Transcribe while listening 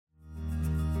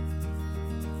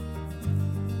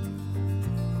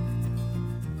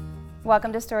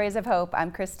Welcome to Stories of Hope. I'm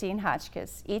Christine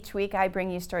Hotchkiss. Each week I bring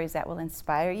you stories that will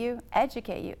inspire you,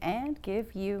 educate you, and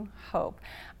give you hope.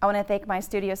 I want to thank my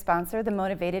studio sponsor, the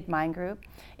Motivated Mind Group,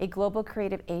 a global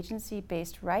creative agency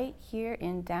based right here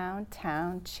in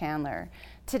downtown Chandler.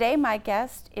 Today my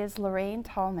guest is Lorraine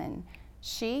Tallman.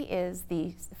 She is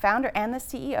the founder and the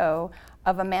CEO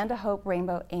of Amanda Hope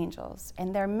Rainbow Angels,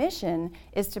 and their mission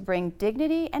is to bring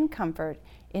dignity and comfort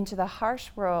into the harsh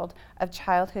world of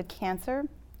childhood cancer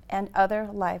and other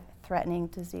life-threatening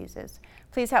diseases.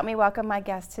 Please help me welcome my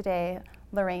guest today,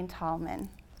 Lorraine Tallman.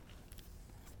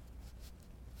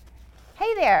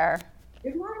 Hey there.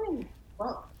 Good morning.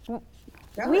 Well,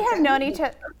 we have known each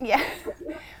other. Yeah.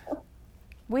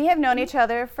 We have known each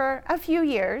other for a few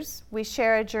years. We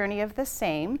share a journey of the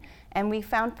same, and we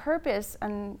found purpose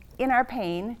in our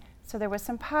pain. So there was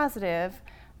some positive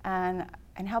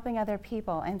and helping other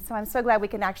people. And so I'm so glad we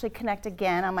can actually connect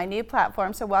again on my new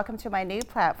platform. So welcome to my new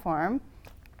platform.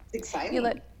 It's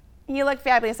exciting. You look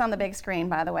fabulous on the big screen,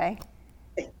 by the way.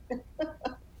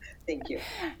 Thank you.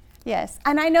 Yes,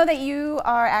 and I know that you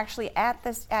are actually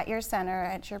at your center,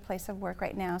 at your place of work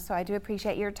right now, so I do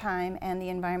appreciate your time and the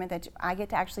environment that I get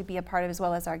to actually be a part of, as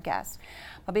well as our guests.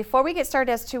 But before we get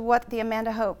started as to what the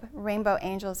Amanda Hope Rainbow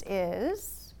Angels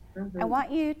is, I want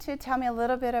you to tell me a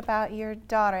little bit about your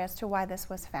daughter as to why this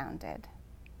was founded.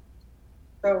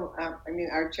 So,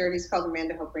 our charity is called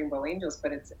Amanda Hope Rainbow Angels,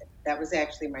 but that was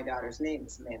actually my daughter's name,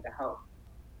 is Amanda Hope.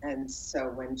 And so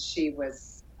when she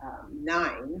was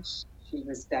 9, she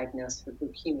was diagnosed with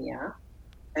leukemia.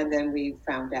 And then we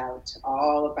found out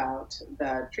all about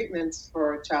the treatments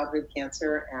for childhood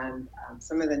cancer. And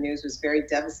some of the news was very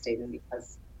devastating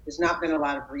because there's not been a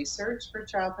lot of research for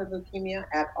childhood leukemia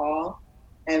at all.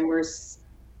 And we're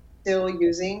still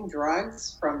using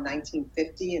drugs from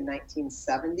 1950 and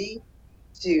 1970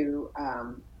 to,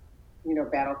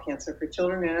 battle cancer for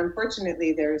children. And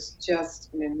unfortunately, there's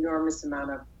just an enormous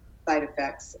amount of side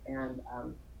effects and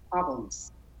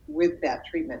problems with that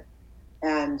treatment.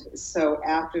 And so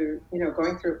after,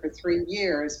 going through it for 3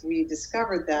 years, we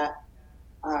discovered that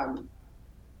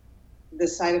the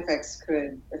side effects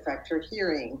could affect her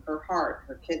hearing, her heart,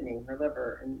 her kidney, her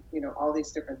liver, and, all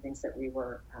these different things that we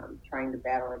were trying to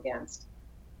battle against.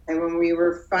 And when we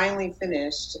were finally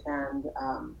finished, and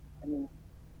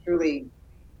truly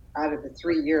out of the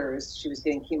 3 years, she was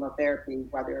getting chemotherapy,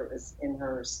 whether it was in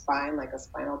her spine, like a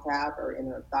spinal tap, or in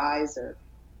her thighs, or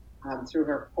through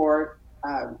her port.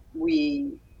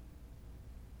 We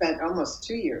spent almost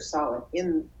 2 years solid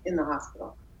in the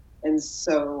hospital. And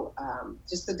so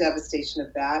just the devastation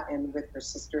of that, and with her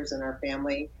sisters and our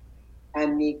family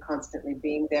and me constantly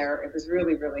being there, it was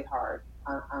really, really hard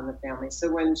on the family.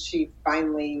 So when she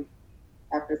finally,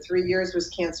 after 3 years, was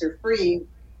cancer-free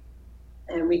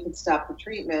and we could stop the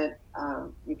treatment,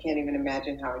 you can't even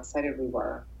imagine how excited we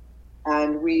were.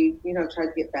 And we, tried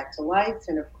to get back to life.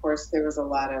 And of course, there was a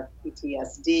lot of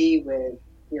PTSD with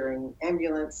hearing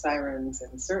ambulance sirens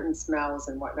and certain smells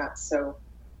and whatnot. So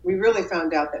we really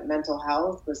found out that mental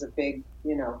health was a big,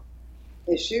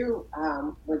 issue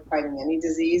with fighting any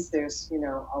disease. There's,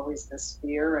 always this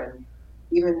fear. And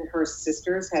even her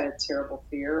sisters had a terrible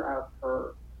fear of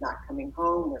her not coming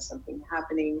home or something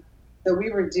happening. So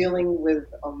we were dealing with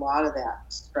a lot of that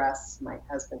stress. My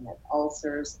husband had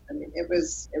ulcers. It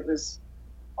was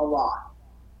a lot.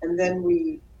 And then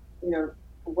we,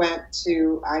 went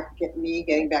to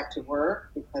getting back to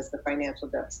work because the financial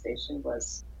devastation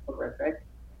was horrific.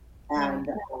 And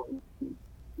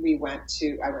I went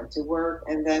to work,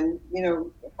 and then,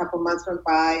 a couple months went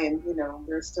by, and,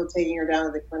 we're still taking her down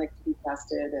to the clinic to be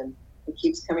tested, and it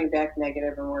keeps coming back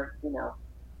negative, and we're,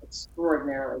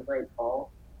 extraordinarily grateful.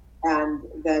 And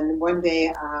then one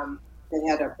day they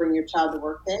had a bring your child to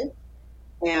work day,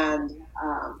 and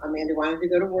Amanda wanted to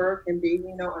go to work and be,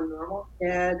 a normal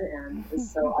kid, and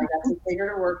so I got to take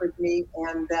her to work with me.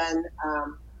 And then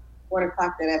 1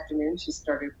 o'clock that afternoon, she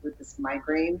started with this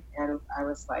migraine, and I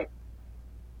was like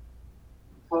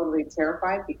totally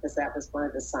terrified because that was one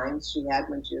of the signs she had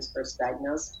when she was first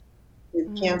diagnosed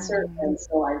with cancer. And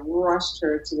so I rushed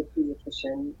her to the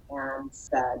pediatrician and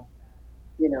said,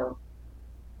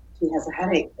 she has a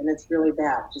headache and it's really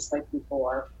bad, just like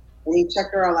before. And he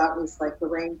checked her all out and he's like,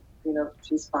 Lorraine,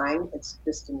 she's fine. It's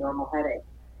just a normal headache.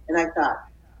 And I thought,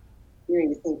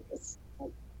 you think it's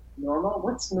like normal?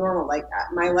 What's normal? Like,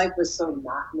 my life was so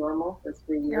not normal for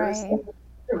 3 years. Right.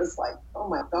 It was like, oh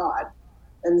my God.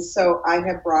 And so I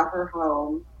had brought her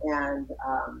home and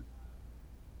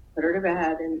put her to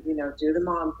bed and, do the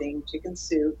mom thing, chicken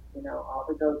soup, all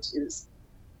the go-tos.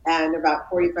 And about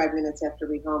 45 minutes after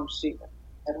we home,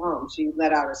 at home. She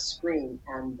let out a scream,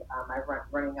 and I went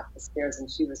running up the stairs, and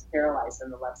she was paralyzed on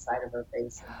the left side of her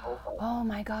face and over. Oh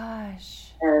my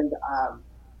gosh. And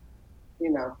you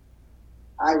know,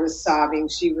 I was sobbing,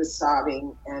 she was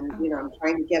sobbing, and I'm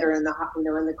trying to get her in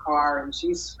the car, and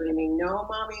she's screaming, "No,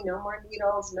 mommy, no more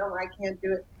needles! No, I can't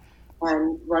do it!"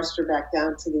 And rushed her back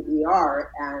down to the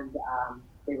ER, and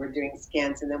they were doing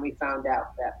scans, and then we found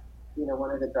out that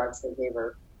one of the drugs they gave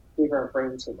her a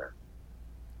brain tumor,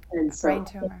 and so Brain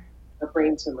tumor. a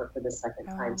brain tumor for the second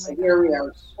time. So my here we gosh.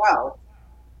 are, 12,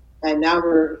 and now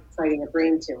we're fighting a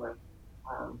brain tumor,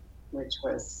 which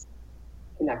was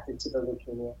connected to the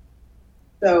leukemia.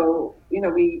 So,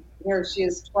 here she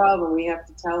is 12, and we have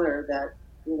to tell her that,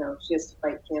 she has to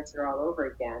fight cancer all over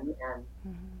again.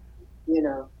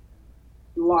 And,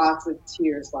 lots of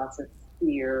tears, lots of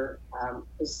fear.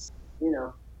 Because,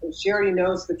 she already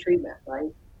knows the treatment,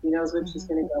 right? She knows what she's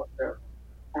going to go through,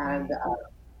 and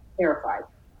terrified.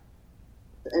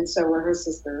 And so were her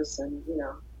sisters, and,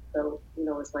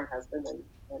 was my husband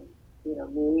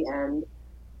and me. And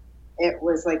it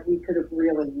was like we could have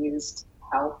really used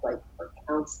help, like for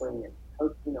counseling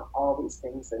and all these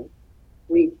things, and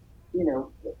we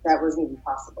that wasn't even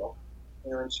possible.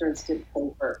 Insurance didn't pay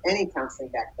for any counseling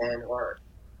back then, or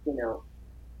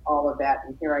all of that.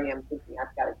 And here I am thinking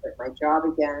I've got to quit my job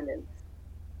again, and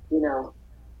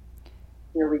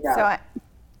here we go.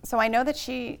 So I know that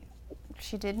she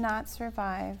did not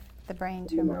survive the brain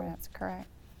tumor. That's correct.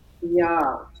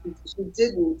 Yeah, she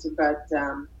didn't, but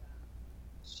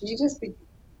she just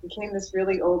became this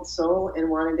really old soul and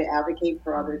wanted to advocate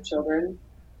for other children.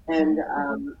 And,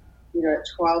 at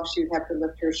 12, she would have to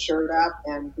lift her shirt up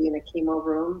and be in a chemo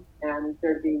room, and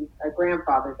there'd be a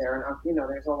grandfather there. And,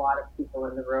 there's a lot of people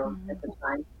in the room at the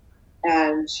time.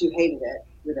 And she hated it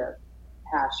with a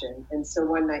passion. And so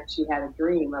one night she had a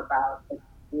dream about,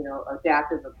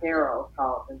 adaptive apparel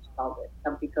and she called it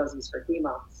Comfy Cozies for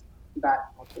Chemo.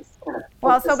 But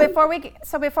so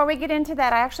before we get into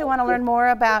that, I actually want to learn more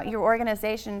about your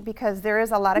organization, because there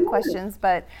is a lot of questions,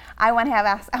 but I want to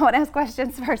ask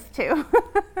questions first too,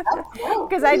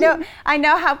 because I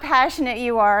know how passionate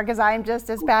you are, because I'm just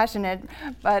as passionate.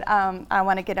 But I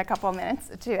want to get a couple of minutes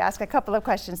to ask a couple of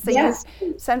questions. So yes.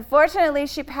 So unfortunately,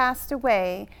 she passed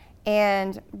away,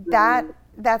 and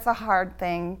that's a hard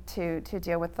thing to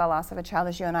deal with, the loss of a child,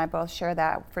 as you and I both share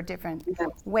that for different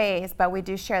ways, but we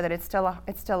do share that it's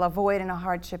still a void and a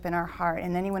hardship in our heart,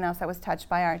 and anyone else that was touched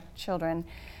by our children.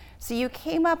 So you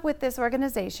came up with this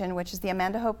organization, which is the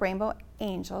Amanda Hope Rainbow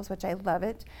Angels, which I love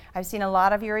it. I've seen a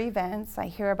lot of your events. I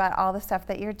hear about all the stuff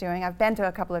that you're doing. I've been to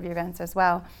a couple of your events as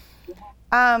well.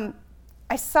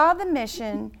 I saw the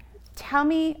mission. Tell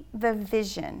me the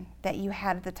vision that you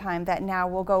had at the time, that now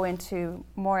we'll go into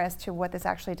more as to what this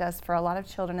actually does for a lot of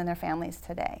children and their families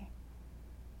today.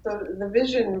 So the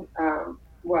vision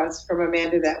was from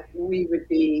Amanda that we would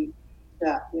be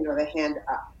the hand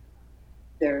up.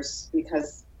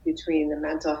 Because between the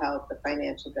mental health, the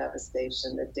financial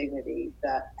devastation, the dignity,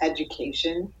 the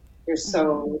education, there's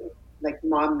so like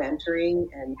mom mentoring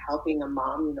and helping a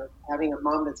mom, having a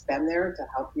mom that's been there to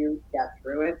help you get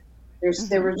through it.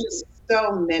 There were just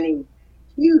so many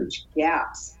huge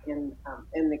gaps in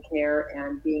the care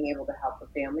and being able to help the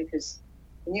family, because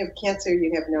when you have cancer,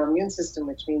 you have no immune system,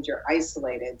 which means you're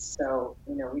isolated. So,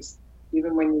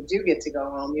 even when you do get to go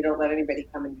home, you don't let anybody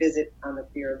come and visit on the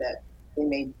fear that they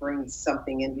may bring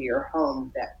something into your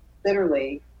home that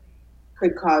literally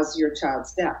could cause your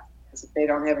child's death. Because if they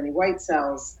don't have any white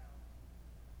cells,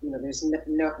 there's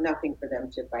nothing for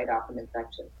them to fight off an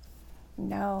infection.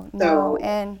 No,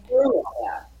 and through all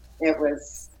that, it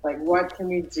was like, what can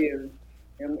we do?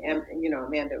 And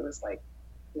Amanda was like,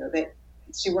 that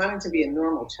she wanted to be a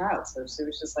normal child, so it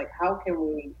was just like, how can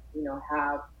we,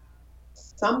 have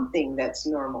something that's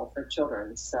normal for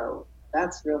children? So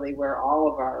that's really where all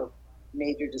of our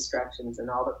major distractions and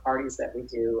all the parties that we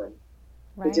do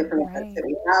and the different events that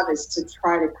we have is to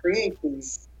try to create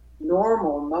these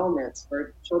normal moments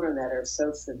for children that are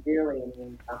so severely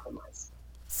immune compromised.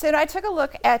 So I took a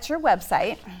look at your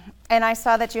website, and I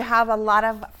saw that you have a lot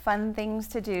of fun things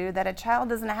to do, that a child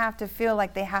doesn't have to feel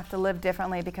like they have to live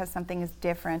differently because something is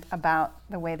different about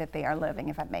the way that they are living,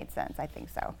 if that made sense. I think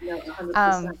so. No,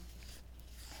 100%.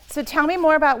 So tell me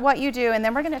more about what you do, and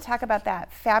then we're going to talk about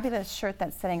that fabulous shirt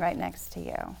that's sitting right next to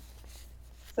you.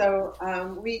 So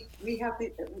we have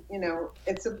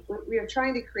we are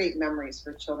trying to create memories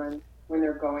for children when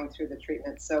they're going through the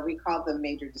treatment. So we call them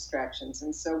major distractions.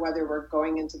 And so whether we're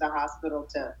going into the hospital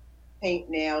to paint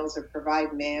nails or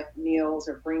provide meals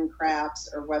or bring crafts,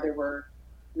 or whether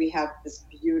we have this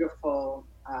beautiful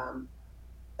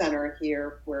center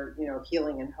here where,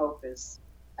 healing and hope is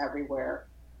everywhere.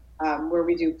 where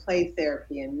we do play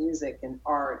therapy and music and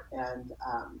art and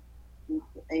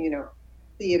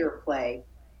theater play,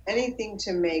 anything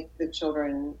to make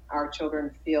our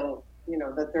children feel,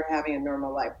 that they're having a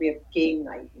normal life. We have game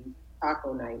night and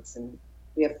taco nights, and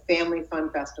we have family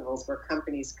fun festivals where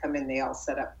companies come in, they all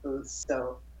set up booths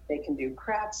so they can do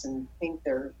crafts and paint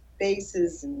their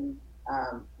faces and,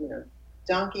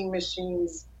 dunking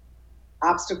machines,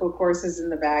 obstacle courses in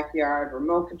the backyard,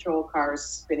 remote control cars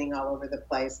spinning all over the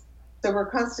place. So we're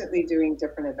constantly doing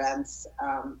different events,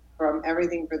 from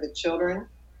everything for the children,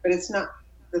 but it's not,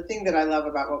 the thing that I love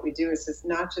about what we do is it's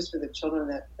not just for the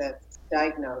children that's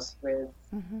diagnosed with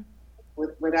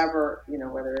with whatever,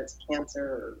 whether it's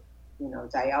cancer or,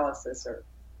 dialysis or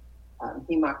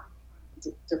hemo,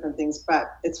 different things,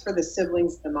 but it's for the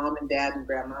siblings, the mom and dad and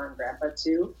grandma and grandpa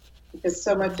too, because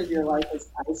so much of your life is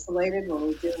isolated. When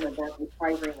we do an event, we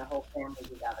try to bring the whole family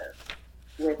together.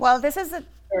 Well, this is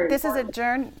a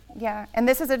journey, yeah, and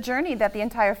this is a journey that the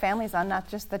entire family's on, not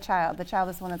just the child. The child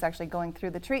is the one that's actually going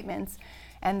through the treatments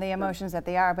and the emotions that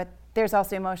they are, but there's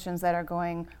also emotions that are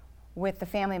going with the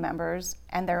family members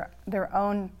and their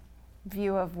own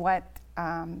view of what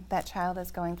that child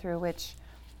is going through, which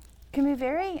can be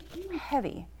very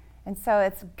heavy. And so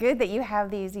it's good that you have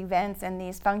these events and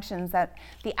these functions that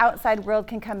the outside world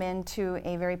can come into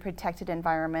a very protected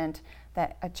environment,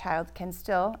 that a child can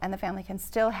still, and the family can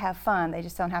still have fun. They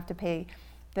just don't have to pay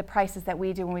the prices that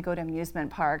we do when we go to amusement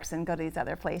parks and go to these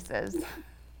other places.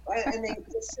 And they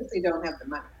simply don't have the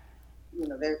money.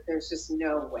 There's just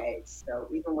no way. So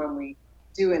even when we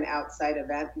do an outside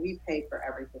event, we pay for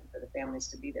everything for the families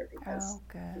to be there, because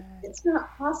it's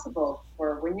not possible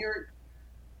for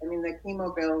the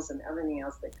chemo bills and everything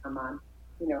else that come on.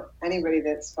 Anybody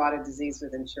that's fought a disease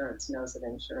with insurance knows that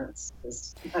insurance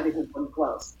is not even come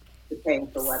close to paying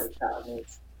for what a child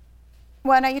needs.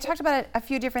 Well, now you talked about a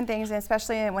few different things, and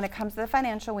especially when it comes to the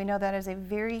financial, we know that is a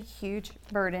very huge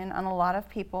burden on a lot of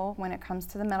people when it comes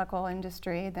to the medical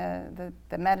industry, the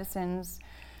medicines,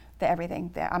 the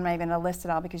everything. I'm not even going to list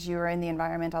it all because you are in the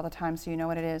environment all the time, so you know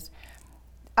what it is.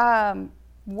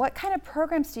 What kind of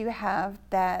programs do you have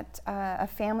that a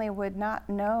family would not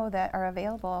know that are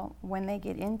available when they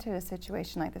get into a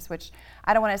situation like this? Which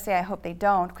I don't want to say I hope they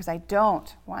don't, because I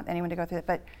don't want anyone to go through it,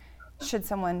 but should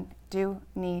someone do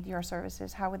need your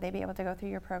services, how would they be able to go through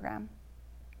your program?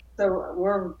 So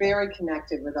we're very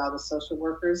connected with all the social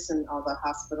workers and all the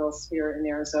hospitals here in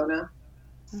Arizona.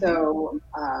 So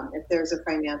if there's a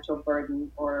financial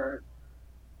burden, or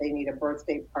they need a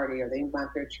birthday party, or they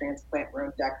want their transplant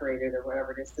room decorated, or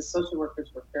whatever it is, the social workers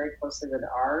work very closely with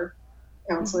our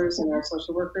counselors and our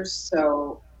social workers.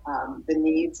 So the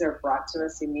needs are brought to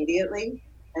us immediately,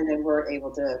 and then we're able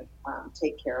to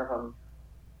take care of them,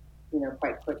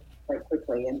 quite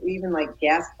quickly. And even like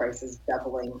gas prices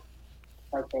doubling,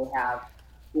 like they have,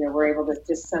 we're able to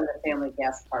just send the family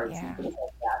gas cards and things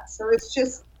like that. So it's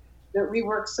just that we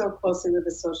work so closely with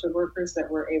the social workers that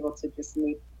we're able to just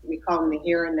meet. We call them the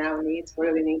here and now needs. What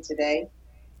do they need today?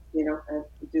 Do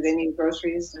they need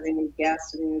groceries? Do they need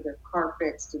gas? Do they need their car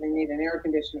fixed? Do they need an air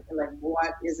conditioner? Like,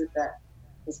 what is it that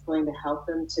is going to help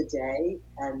them today?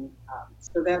 And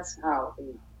so that's how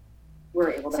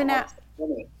we're able to help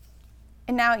somebody.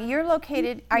 And now you're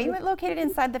located, are you located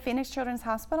inside the Phoenix Children's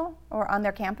Hospital or on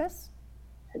their campus?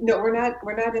 No, we're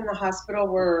not in the hospital.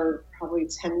 We're probably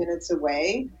 10 minutes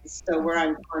away. So we're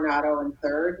on Coronado and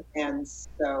 3rd. And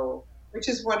so, which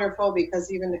is wonderful,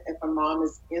 because even if a mom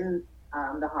is in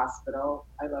the hospital,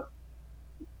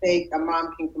 a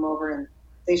mom can come over and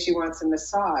say she wants a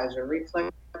massage or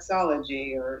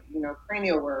reflexology or,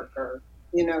 cranial work or,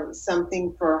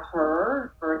 something for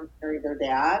her or their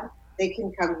dad. They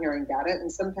can come here and get it.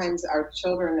 And sometimes our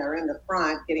children are in the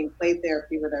front getting play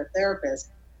therapy with our therapist,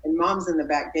 and mom's in the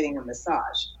back getting a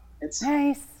massage. It's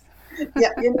nice. Yeah,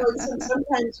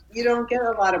 sometimes you don't get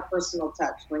a lot of personal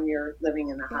touch when you're living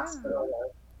in the hospital,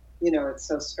 or, it's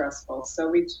so stressful. So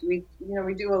we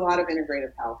do a lot of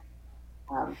integrative health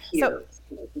here,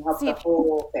 to help the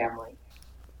whole family.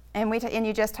 And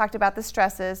you just talked about the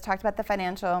stresses, talked about the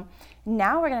financial.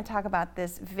 Now we're going to talk about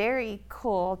this very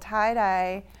cool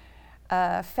tie-dye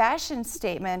fashion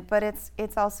statement, but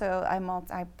it's also a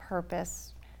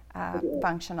multi-purpose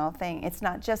functional thing. It's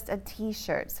not just a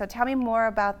t-shirt. So tell me more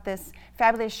about this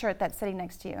fabulous shirt that's sitting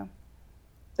next to you.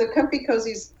 So Comfy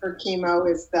Cozies for Chemo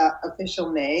is the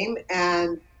official name,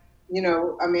 and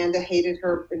Amanda hated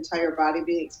her entire body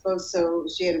being exposed, so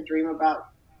she had a dream about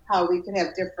how we could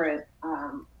have different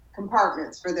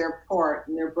compartments for their port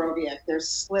and their Broviac. There's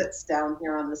slits down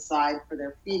here on the side for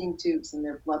their feeding tubes and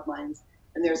their bloodlines,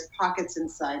 and there's pockets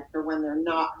inside for when they're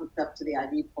not hooked up to the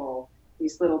IV pole.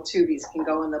 these little tubies can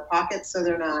go in the pockets so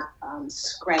they're not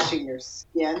scratching your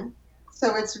skin.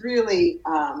 So it's really,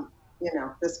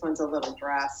 this one's a little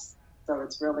dress, so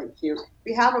it's really cute.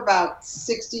 We have about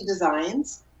 60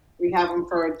 designs. We have them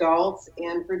for adults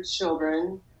and for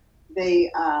children.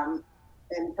 They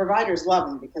and providers love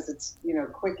them because it's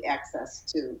quick access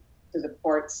to the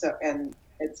ports, so and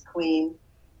it's clean.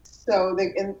 So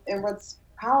and what's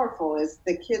powerful is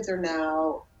the kids are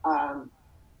now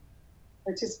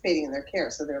participating in their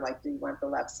care. So they're like, do you want the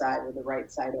left side or the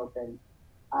right side open?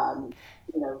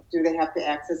 Do they have to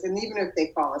access? And even if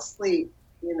they fall asleep,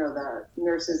 the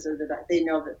nurses or they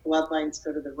know that blood lines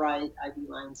go to the right, IV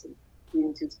lines and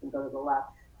feeding tubes can go to the left.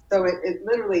 So it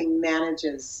literally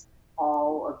manages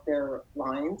all of their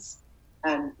lines.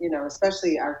 And,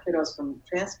 especially our kiddos from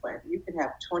transplant, you could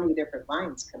have 20 different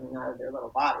lines coming out of their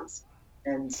little bodies.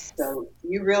 And so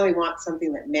you really want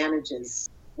something that manages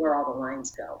where all the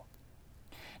lines go.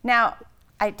 Now,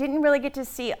 I didn't really get to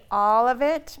see all of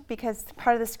it because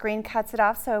part of the screen cuts it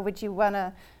off. So would you want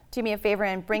to do me a favor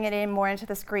and bring it in more into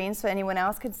the screen so anyone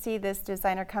else could see this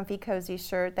designer comfy cozy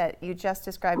shirt that you just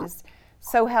described as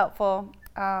so helpful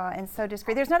and so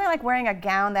discreet. There's nothing like wearing a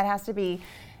gown that has to be,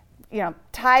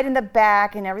 tied in the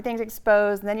back and everything's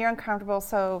exposed and then you're uncomfortable.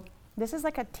 So this is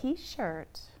like a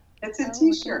t-shirt. It's a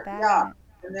t-shirt, yeah.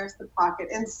 And there's the pocket.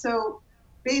 And so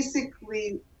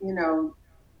basically,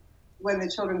 when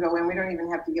the children go in, we don't even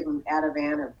have to give them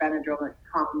Ativan or Benadryl to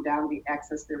calm them down to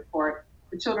access their port.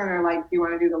 The children are like, do you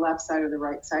want to do the left side or the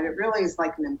right side? It really is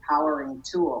like an empowering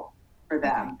tool for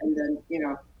them. Okay. And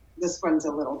then, this one's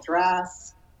a little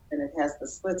dress, and it has the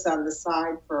slits on the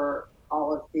side for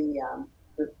all of the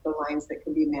lines that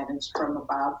can be managed from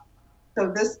above.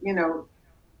 So this,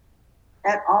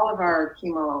 at all of our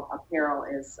chemo apparel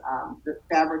is, the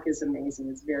fabric is amazing.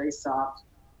 It's very soft.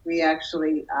 We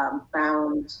actually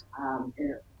found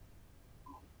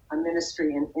a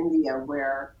ministry in India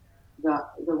where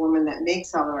the woman that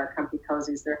makes all of our comfy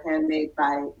cozies, they're handmade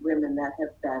by women that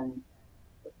have been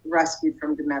rescued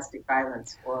from domestic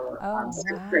violence or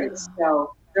sex rape.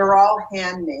 So they're all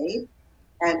handmade,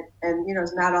 and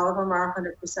not all of them are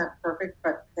 100% perfect,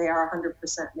 but they are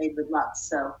 100% made with love.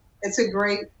 So it's a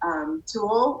great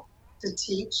tool to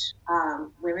teach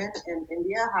women in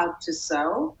India how to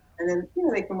sew. And then,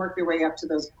 they can work their way up to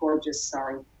those gorgeous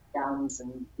sari gowns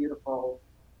and beautiful,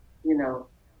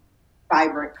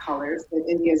 vibrant colors that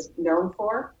India is known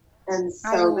for. And so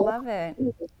I love it.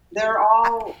 They're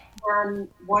all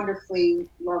wonderfully,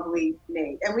 lovely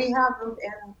made. And we have them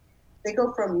they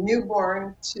go from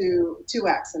newborn to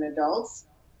 2X in adults.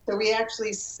 So we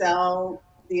actually sell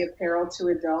the apparel to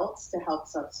adults to help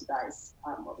subsidize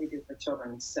what we do for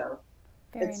children. So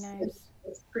very nice.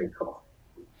 It's pretty cool.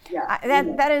 Yeah,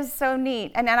 that is so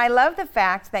neat. And I love the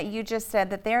fact that you just said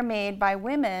that they're made by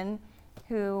women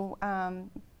who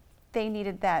they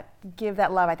needed give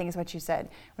that love, I think is what you said.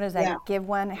 What is that? Yeah. Give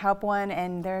one, help one,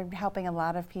 and they're helping a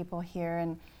lot of people here.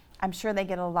 And I'm sure they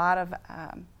get a lot of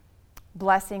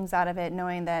blessings out of it,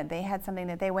 knowing that they had something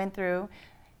that they went through.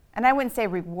 And I wouldn't say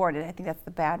rewarded. I think that's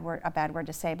a bad word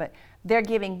to say, but they're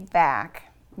giving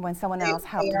back when someone else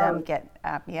helped them get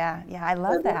up. Yeah, I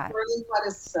love that. They're learning how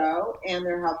to sew, and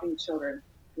they're helping children.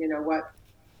 What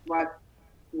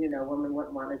women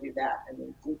wouldn't want to do that. I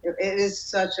mean, it is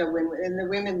such a win, and the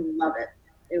women love it.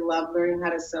 They love learning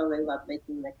how to sew. They love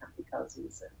making the comfy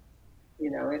cozies,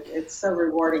 and it's so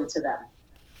rewarding to them.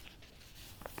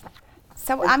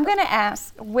 So I'm going to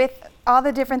ask, with all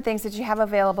the different things that you have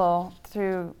available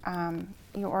through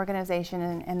your organization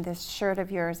and this shirt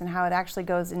of yours and how it actually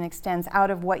goes and extends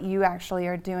out of what you actually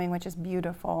are doing, which is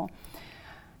beautiful,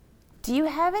 do you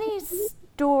have any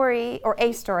story, or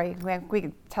a story, we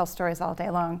could tell stories all day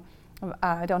long,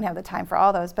 I don't have the time for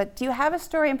all those, but do you have a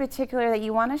story in particular that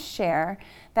you want to share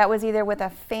that was either with a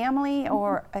family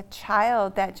or a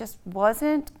child that just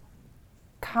wasn't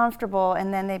comfortable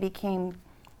and then they became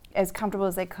as comfortable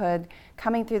as they could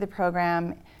coming through the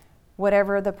program,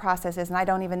 whatever the process is, and I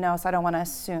don't even know, so I don't want to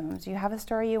assume. Do you have a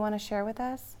story you want to share with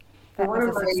us that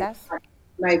was a success?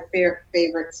 My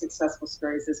favorite successful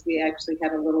stories is we actually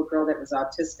had a little girl that was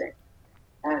autistic.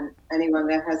 And anyone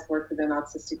that has worked with an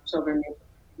autistic children,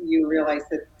 you realize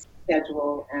that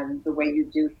schedule and the way you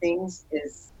do things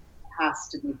has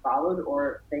to be followed,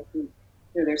 or they can,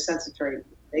 they're sensitive.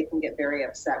 They can get very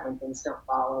upset when things don't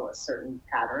follow a certain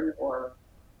pattern or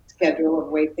schedule of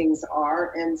way things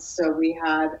are. And so we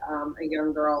had a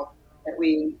young girl that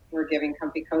we were giving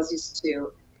comfy cozies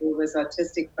to who was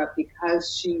autistic, but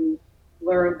because she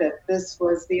learned that this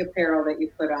was the apparel that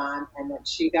you put on and that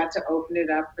she got to open it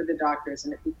up for the doctors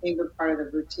and it became a part of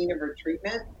the routine of her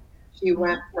treatment, she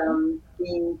went from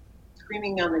being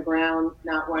screaming on the ground,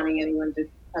 not wanting anyone to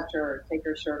touch her or take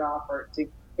her shirt off or to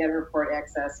get her port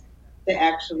access, to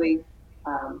actually,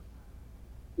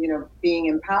 being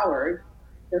empowered.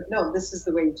 No, this is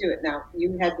the way you do it. Now,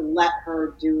 you had to let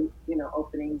her do,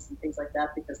 openings and things like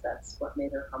that because that's what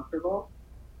made her comfortable.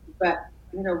 But,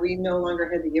 we no longer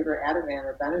had to give her Ativan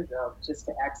or Benadryl just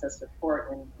to access the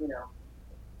port.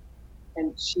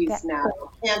 And she's now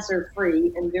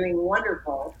cancer-free and doing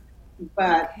wonderful.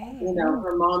 But,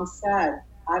 her mom said,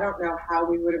 I don't know how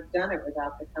we would have done it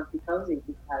without the comfy cozy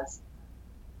because,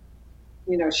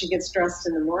 she gets dressed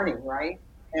in the morning, right?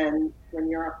 And when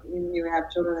you have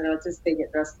children that are autistic, they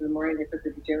get dressed in the morning, they put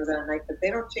their pajamas on at night, but they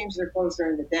don't change their clothes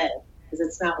during the day because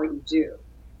it's not what you do.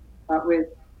 But with,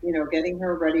 getting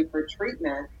her ready for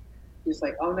treatment, she was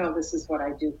like, oh no, this is what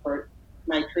I do for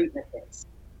my treatment days.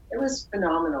 It was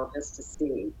phenomenal just to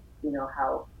see,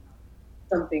 how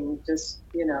something just,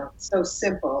 so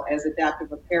simple as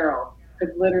adaptive apparel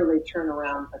could literally turn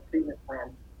around a treatment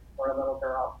plan for a little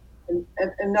girl. And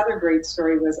another great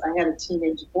story was I had a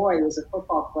teenage boy who was a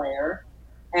football player,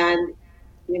 and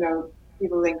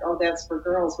people think, oh, that's for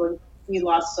girls. Well, he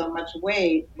lost so much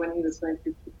weight when he was going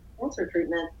through cancer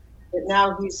treatment that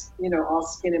now he's all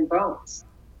skin and bones.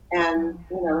 And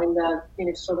in the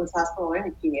Phoenix Children's Hospital or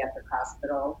any pediatric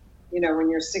hospital, when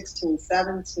you're 16,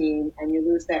 17 and you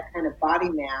lose that kind of body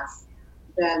mass,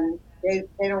 then they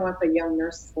don't want the young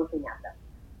nurses looking at them.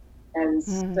 And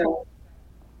so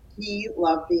he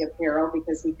loved the apparel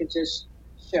because he could just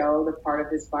show the part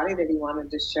of his body that he wanted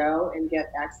to show and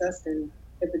get access and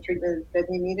get the treatment that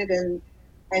he needed. And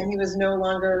he was no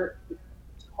longer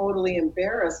totally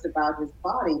embarrassed about his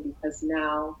body because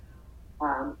now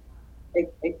he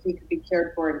could be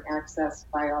cared for and accessed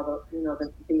by all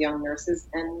the young nurses.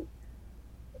 And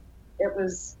it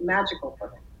was magical for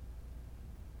him.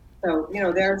 So,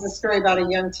 there's a story about a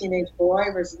young teenage boy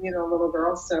versus, a little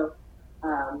girl. So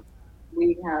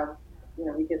we have,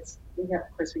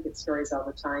 of course we get stories all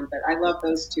the time, but I love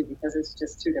those two because it's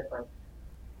just too different.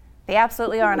 They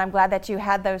absolutely are, and I'm glad that you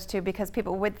had those two because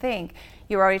people would think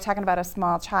you were already talking about a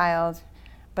small child,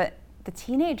 but the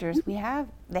teenagers they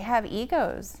have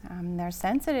egos. They're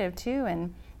sensitive too,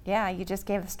 and yeah, you just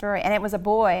gave the story, and it was a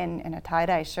boy in a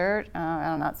tie-dye shirt.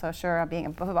 I'm not so sure of being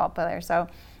a football player, so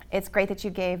it's great that you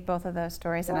gave both of those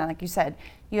stories. And like you said,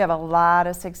 you have a lot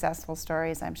of successful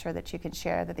stories I'm sure that you can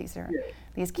share that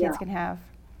these kids can have.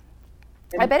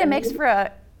 I bet it makes for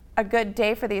a good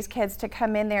day for these kids to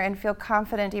come in there and feel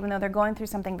confident even though they're going through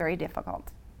something very difficult.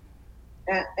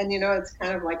 And it's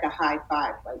kind of like a high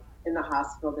five. Like in the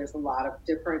hospital, there's a lot of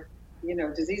different,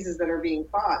 diseases that are being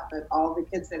fought, but all the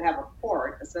kids that have a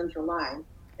port, a central line,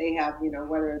 they have,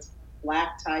 whether it's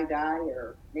black tie-dye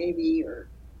or navy or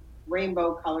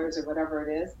rainbow colors or whatever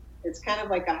it is, it's kind of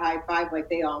like a high five, like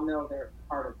they all know they're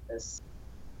part of this,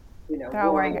 they're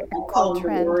all wearing a cool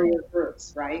trend. Warrior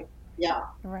groups, right? Yeah.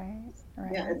 Right.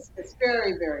 Yeah, it's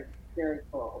very, very, very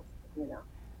cool,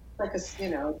 like a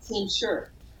team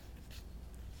shirt.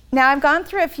 Now, I've gone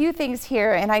through a few things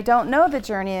here, and I don't know the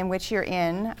journey in which you're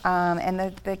in, and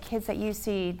the kids that you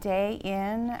see day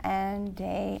in and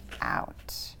day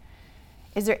out.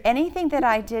 Is there anything that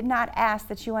I did not ask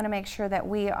that you want to make sure that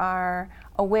we are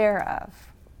aware of?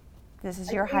 This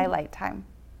is your highlight time.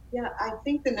 Yeah, I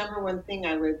think the number one thing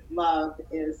I would love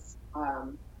is,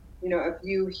 if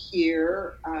you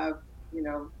hear of,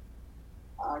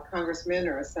 a congressman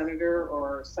or a senator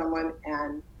or someone,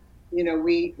 and,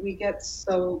 we get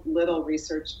so little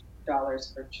research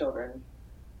dollars for children.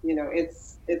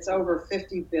 It's over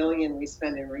 50 billion we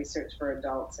spend in research for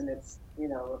adults, and it's,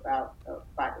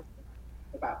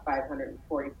 about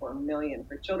 544 million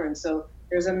for children. So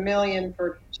there's $1 million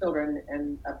for children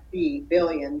and a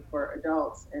billion for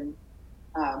adults. And,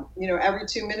 every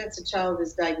 2 minutes a child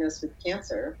is diagnosed with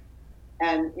cancer,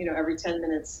 and, every 10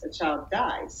 minutes a child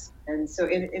dies. And so,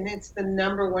 and it's the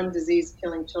number one disease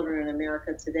killing children in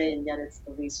America today, and yet it's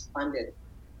the least funded.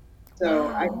 So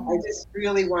I just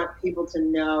really want people to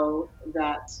know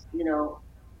that,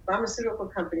 pharmaceutical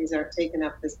companies aren't taking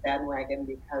up this bandwagon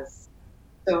because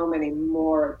so many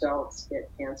more adults get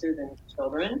cancer than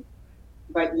children,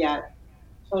 but yet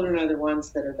children are the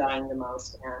ones that are dying the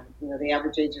most. And, the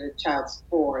average age of a child's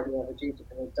 4, the average age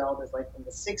of an adult is like in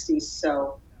the 60s.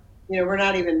 So, we're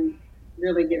not even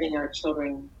really giving our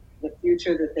children the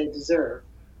future that they deserve.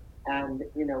 And,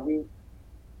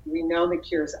 we know the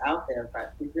cure's out there,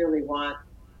 but we really want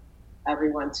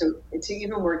everyone to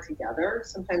even work together.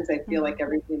 Sometimes I feel like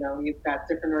you've got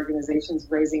different organizations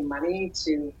raising money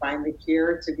to find the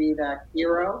cure, to be the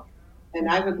hero. And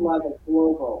I would love a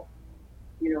global,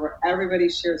 where everybody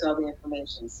shares all the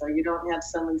information. So you don't have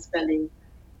someone spending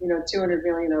 $200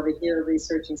 million over here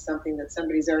researching something that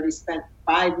somebody's already spent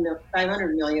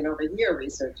 500 million over here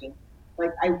researching.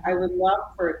 Like, I would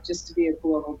love for it just to be a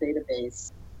global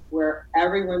database where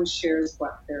everyone shares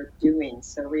what they're doing,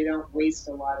 so we don't waste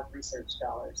a lot of research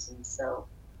dollars. And so,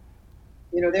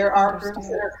 there are groups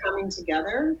that are coming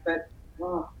together, but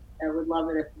I would love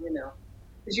it if,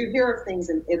 because you hear of things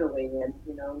in Italy and,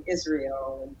 in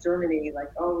Israel and Germany, like,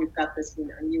 oh, we've got this,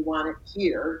 and you want it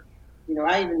here.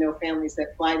 I even know families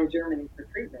that fly to Germany for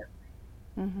treatment.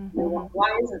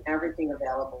 Why isn't everything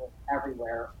available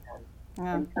everywhere?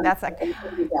 That's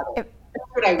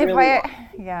what I really want.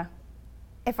 Yeah.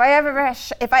 If I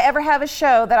ever have a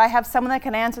show that I have someone that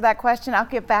can answer that question, I'll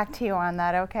get back to you on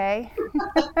that, okay?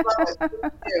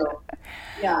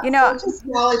 Yeah. So just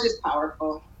knowledge is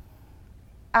powerful.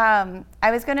 I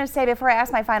was going to say, before I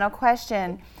ask my final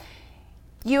question,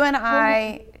 you and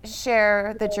I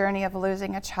share the journey of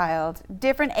losing a child,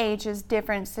 different ages,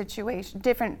 different situations,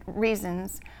 different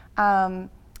reasons. And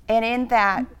in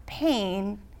that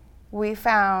pain, we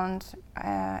found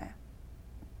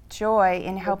joy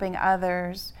in helping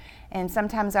others. And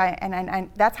sometimes I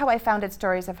that's how I founded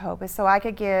Stories of Hope, is so I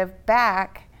could give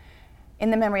back in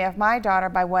the memory of my daughter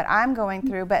by what I'm going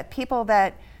through, but people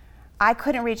that I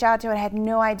couldn't reach out to and had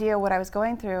no idea what I was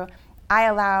going through, I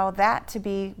allow that to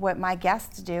be what my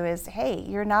guests do is, hey,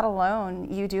 you're not alone.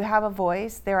 You do have a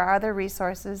voice. There are other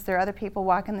resources. There are other people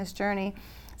walking this journey.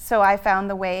 So I found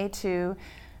the way to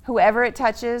whoever it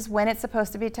touches, when it's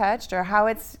supposed to be touched, or how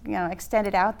it's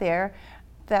extended out there.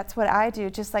 That's what I do,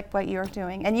 just like what you're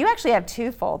doing. And you actually have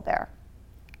twofold there.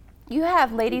 You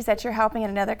have ladies that you're helping in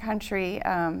another country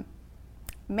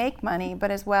make money, but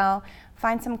as well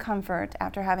find some comfort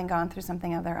after having gone through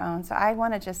something of their own. So I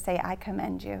want to just say I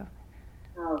commend you.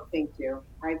 Oh, thank you.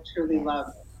 I truly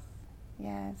love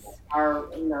our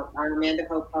Amanda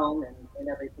Hope home and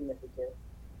everything that we do.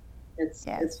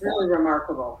 It's really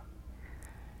remarkable.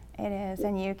 It is,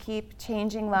 and you keep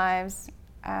changing lives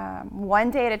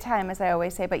one day at a time, as I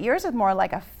always say, but yours is more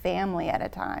like a family at a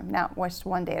time, not just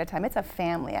one day at a time. It's a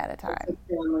family at a time. It's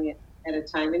a family at a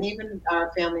time. And even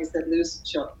our families that lose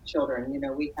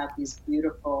children, we have these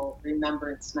beautiful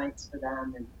remembrance nights for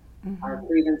them, and our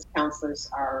grievance counselors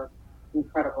are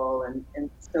incredible. And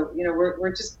so,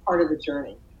 we're just part of the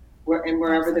journey.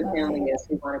 Wherever the family is,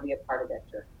 we want to be a part of that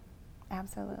journey.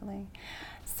 Absolutely.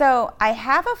 So I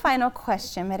have a final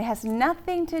question, but it has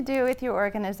nothing to do with your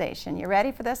organization. You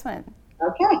ready for this one?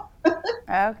 Okay.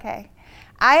 Okay.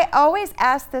 I always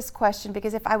ask this question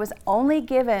because if I was only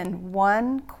given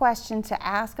one question to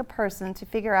ask a person to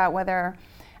figure out whether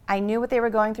I knew what they were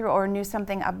going through or knew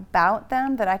something about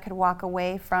them that I could walk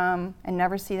away from and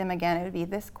never see them again, it would be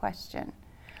this question.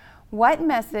 What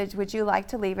message would you like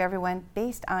to leave everyone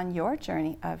based on your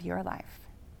journey of your life?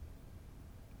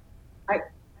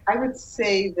 I would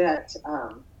say that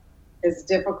as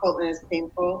difficult and as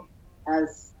painful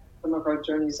as some of our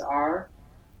journeys are,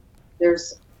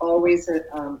 there's always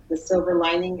the silver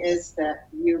lining is that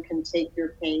you can take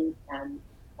your pain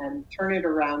and turn it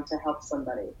around to help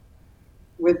somebody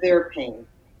with their pain.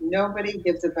 Nobody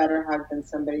gives a better hug than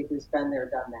somebody who's been there,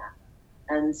 done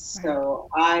that. And so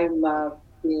I love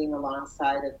being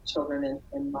alongside of children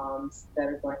and moms that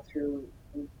are going through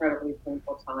incredibly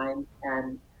painful time,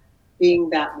 and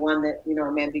being that one that,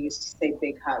 Amanda used to say,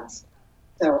 big hugs.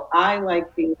 So I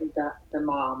like being the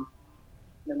mom,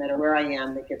 no matter where I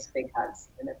am, that gives big hugs.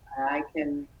 And if I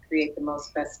can create the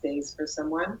most best days for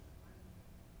someone,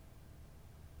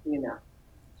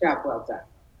 job well done.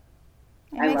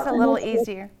 It makes it a little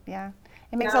easier. Yeah.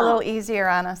 It makes it a little easier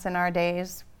on us in our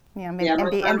days. My mom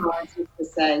always used to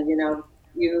say,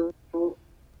 you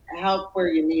help where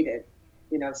you need it.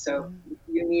 So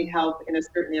you need help in a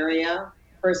certain area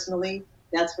personally,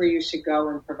 that's where you should go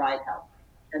and provide help.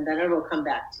 And then it'll come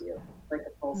back to you, like a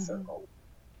full circle.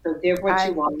 So give what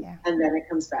you want, and then it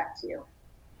comes back to you.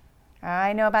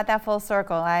 I know about that full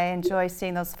circle. I enjoy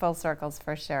seeing those full circles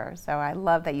for sure. So I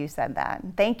love that you said that.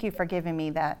 And thank you for giving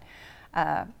me that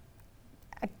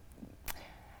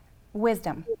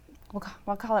wisdom.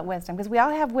 We'll call it wisdom, because we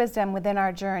all have wisdom within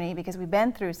our journey because we've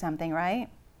been through something, right?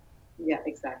 Yeah,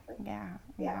 exactly.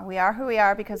 Yeah. We are who we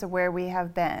are because of where we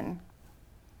have been.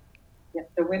 Yeah,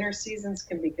 the winter seasons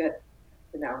can be good.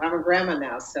 I'm a grandma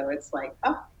now, so it's like,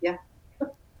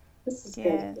 this is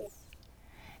good.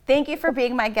 Thank you for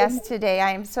being my guest today.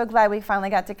 I am so glad we finally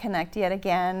got to connect yet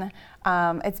again.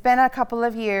 It's been a couple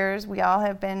of years. We all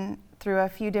have been through a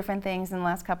few different things in the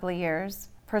last couple of years,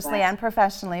 personally and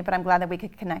professionally, but I'm glad that we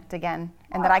could connect again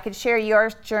and that I could share your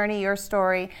journey, your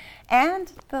story,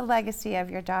 and the legacy of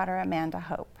your daughter, Amanda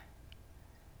Hope.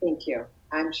 Thank you.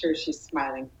 I'm sure she's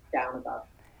smiling down about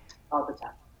all the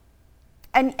time.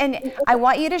 And I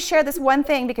want you to share this one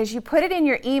thing because you put it in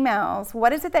your emails.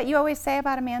 What is it that you always say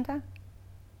about Amanda?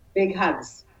 Big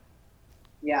hugs.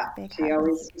 Yeah, she hugs.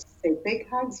 always used to say, big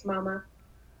hugs, Mama.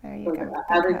 There you go.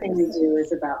 Everything we do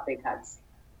is about big hugs.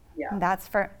 Yeah. And that's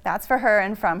for her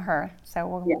and from her. So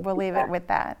we'll leave it with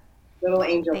that. Little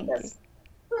angel Thank kiss.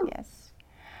 You. Yes.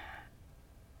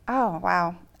 Oh,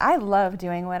 wow. I love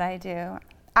doing what I do.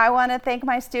 I want to thank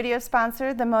my studio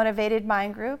sponsor, the Motivated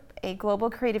Mind Group, a global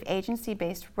creative agency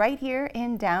based right here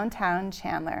in downtown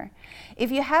Chandler.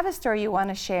 If you have a story you want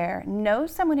to share, know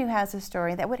someone who has a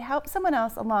story that would help someone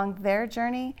else along their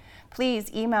journey, please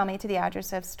email me to the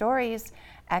address of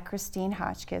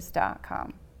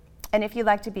stories@christinehotchkiss.com. And if you'd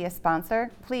like to be a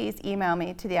sponsor, please email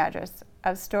me to the address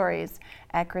of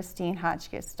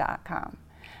stories@christinehotchkiss.com.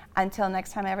 Until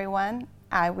next time, everyone,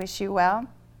 I wish you well,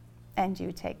 and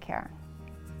you take care.